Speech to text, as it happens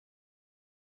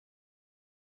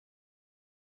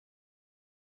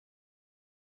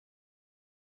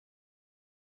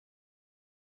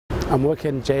I'm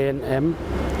working J&M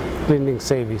Cleaning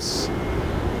service.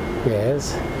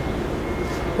 Yes.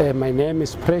 My name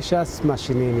is Precious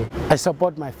Mashinini. I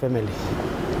support my family,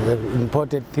 the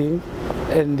important thing.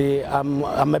 And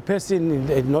I'm a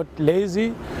person not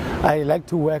lazy. I like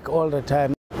to work all the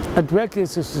time. At work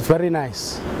is very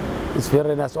nice. It's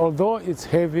very nice, although it's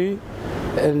heavy,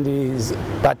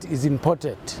 but it's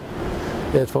important.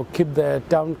 Therefore, keep the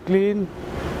town clean.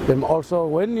 And also,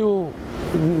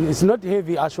 it's not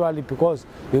heavy actually because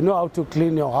you know how to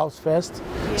clean your house first.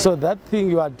 Yeah. So that thing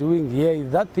you are doing here,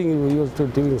 that thing you used to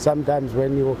doing sometimes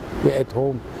when you're at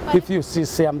home. If you see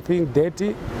something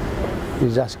dirty,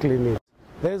 you just clean it.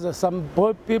 There's some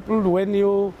people when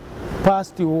you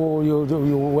pass, you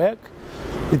work,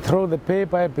 you throw the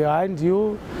paper behind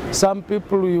you. Some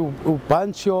people you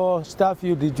punch your stuff,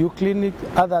 did you clean it?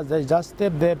 Others they just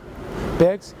step their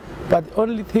bags. But the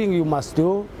only thing you must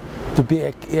do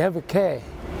to have a care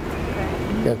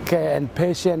and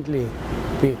patiently,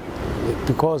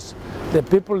 because the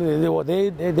people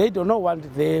they don't know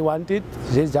what they want it,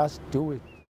 they just do it.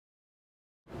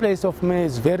 Place of me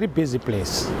is very busy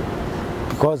place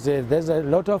because there's a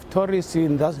lot of tourists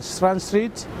in the Strand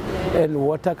Street and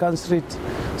Watercan Street.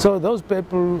 So those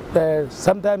people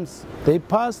sometimes they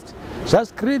passed,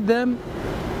 just greet them,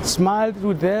 smiled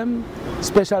with them,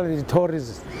 especially the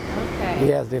tourists. Okay.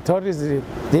 Yes, the tourists,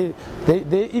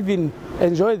 they even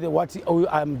enjoy what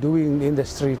I'm doing in the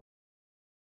street.